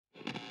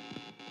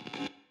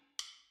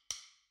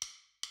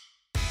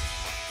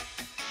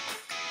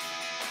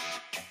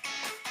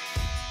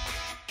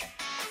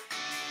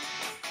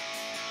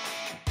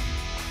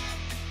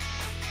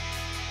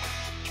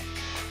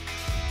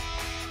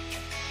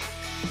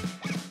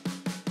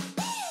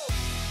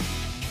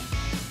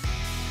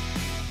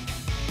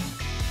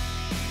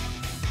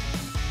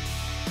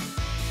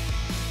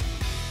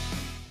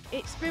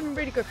been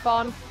really good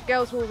fun.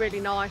 Girls were all really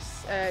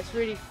nice. It's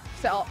really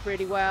set up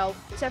really well.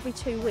 It's every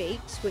 2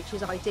 weeks, which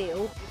is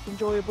ideal. It's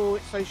enjoyable,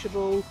 it's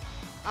sociable,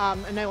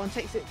 and no one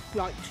takes it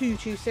like too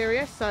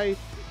serious, so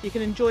you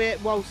can enjoy it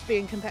whilst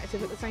being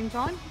competitive at the same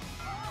time.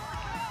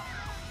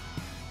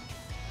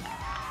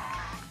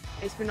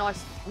 It's been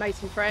nice, made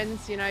some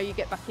friends, you know, you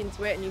get back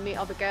into it and you meet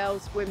other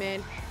girls,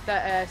 women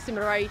that are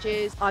similar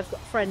ages. I've got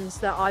friends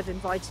that I've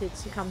invited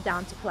to come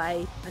down to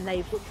play and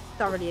they've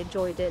thoroughly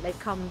enjoyed it. They've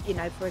come, you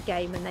know, for a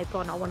game and they've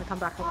gone, I want to come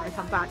back, I want to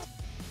come back.